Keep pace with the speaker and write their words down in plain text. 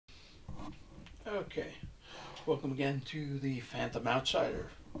Okay, welcome again to the Phantom Outsider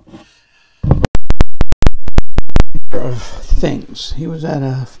of things. He was at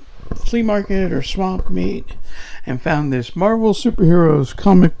a flea market or swamp meet and found this Marvel Superheroes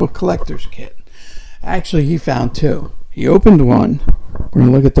comic book collector's kit. Actually, he found two. He opened one. We're going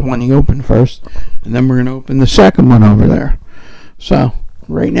to look at the one he opened first, and then we're going to open the second one over there. So,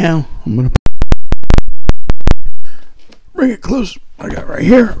 right now, I'm going to bring it close. I got right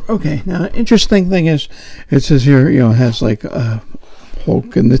here. Okay, now the interesting thing is, it says here, it has like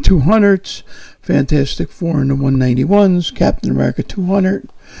Hulk in the 200s, Fantastic Four in the 191s, Captain America 200,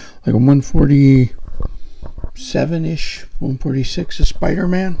 like a 147-ish, 146 is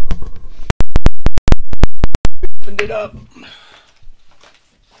Spider-Man. Opened it up,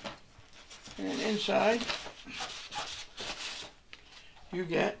 and inside you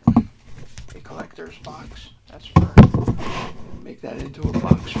get a collector's box. That's for make that into a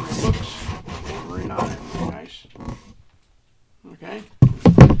box for your books. Wolverine on it, very nice. Okay,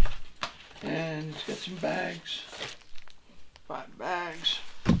 and it's got some bags, 5 bags,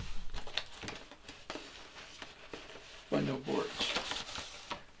 window boards.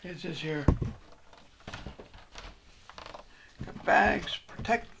 It says here, got bags,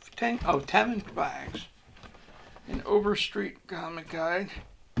 10 bags, an Overstreet comic guide,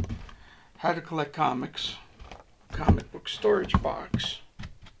 how to collect comics, comic book storage box,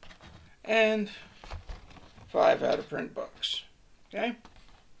 and 5 out-of-print books. Okay?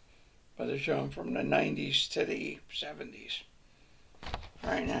 But they're showing from the 90s to the 70s.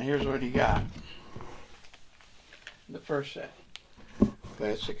 Alright, now here's what he got. The first set.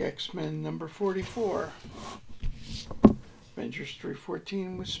 Classic X-Men number 44. Avengers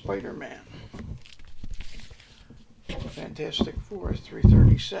 314 with Spider-Man. Fantastic Four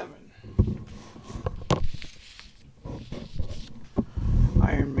 337.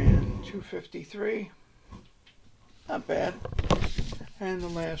 Iron Man 253. Not bad. And the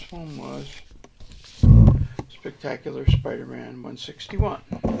last one was Spectacular Spider-Man 161.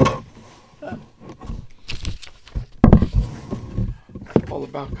 All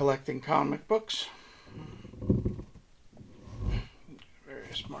about collecting comic books.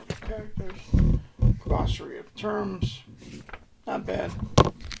 Various Marvel characters. Glossary of terms. Not bad.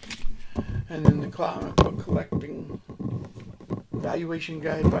 And then the comic book collecting evaluation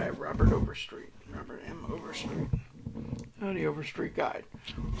guide by Robert Overstreet. Robert M. Overstreet. Oh, the Overstreet guide.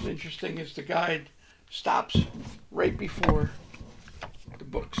 What's interesting is the guide stops right before the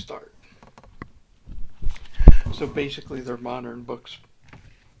books start. So basically they're modern books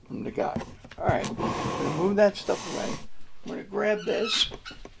from the guide. Alright, I'm going to move that stuff away. I'm going to grab this.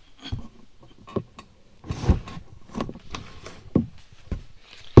 I'm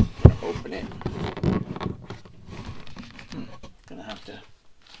going to open it. Gonna have to.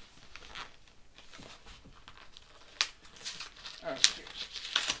 Okay.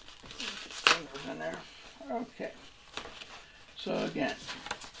 Fingers in there. Okay. So again,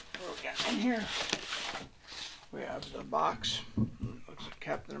 what we got in here? We have the box. Looks like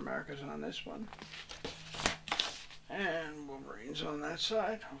Captain America's on this one, and Wolverine's on that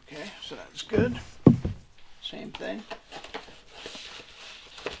side. Okay, so that's good. Same thing.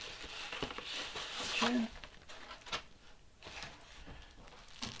 Chin.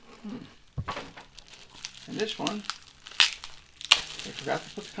 And this one, I forgot to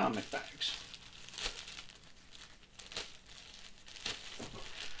put the comic bags.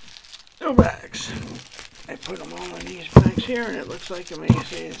 No bags. I put them all in these bags here, and it looks like I'm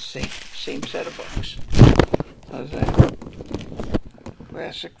saying it's the same set of books. How's that?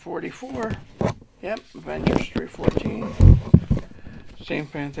 Classic 44. Yep, Avengers 314. Same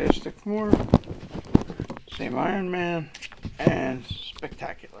Fantastic Four. Same Iron Man. And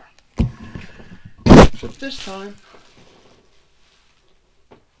Spectacular. Except this time,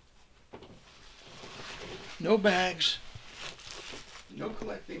 no bags, no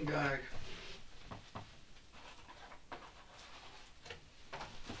collecting guide,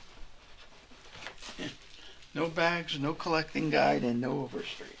 no bags, no collecting guide, and no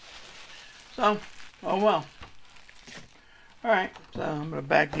Overstreet. So, oh well. Alright, so I'm going to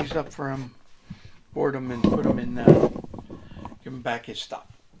bag these up for him, board them, and put them in, give him back his stuff.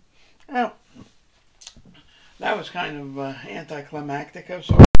 Now, that was kind of anticlimactic of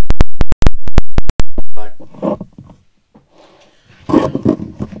sorts. But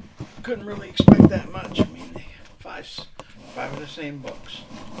couldn't really expect that much. I mean, 5 of the same books.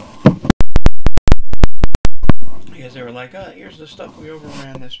 Because they were like, oh, here's the stuff we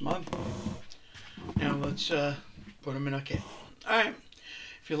overran this month. Now let's put them in a kit. Alright,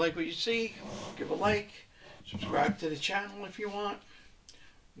 if you like what you see, give a like, subscribe to the channel if you want.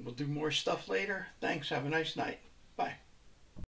 We'll do more stuff later. Thanks. Have a nice night.